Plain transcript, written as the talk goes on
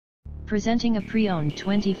Presenting a pre-owned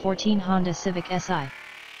 2014 Honda Civic Si.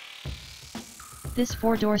 This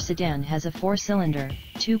four-door sedan has a four-cylinder,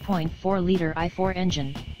 2.4-liter i4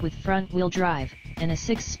 engine, with front-wheel drive, and a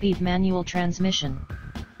 6-speed manual transmission.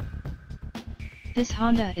 This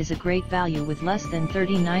Honda is a great value with less than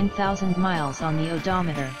 39,000 miles on the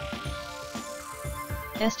odometer.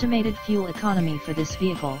 Estimated fuel economy for this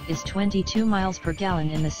vehicle is 22 miles per gallon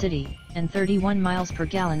in the city, and 31 miles per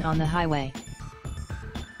gallon on the highway.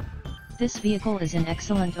 This vehicle is in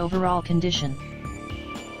excellent overall condition.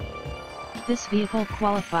 This vehicle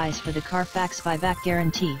qualifies for the CARFAX buyback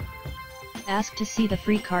guarantee. Ask to see the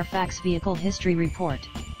free CARFAX vehicle history report.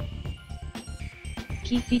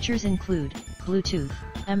 Key features include Bluetooth,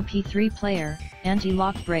 MP3 player,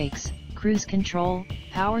 anti-lock brakes, cruise control,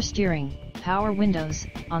 power steering, power windows,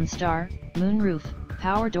 OnStar, moonroof,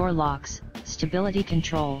 power door locks, stability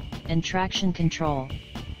control, and traction control.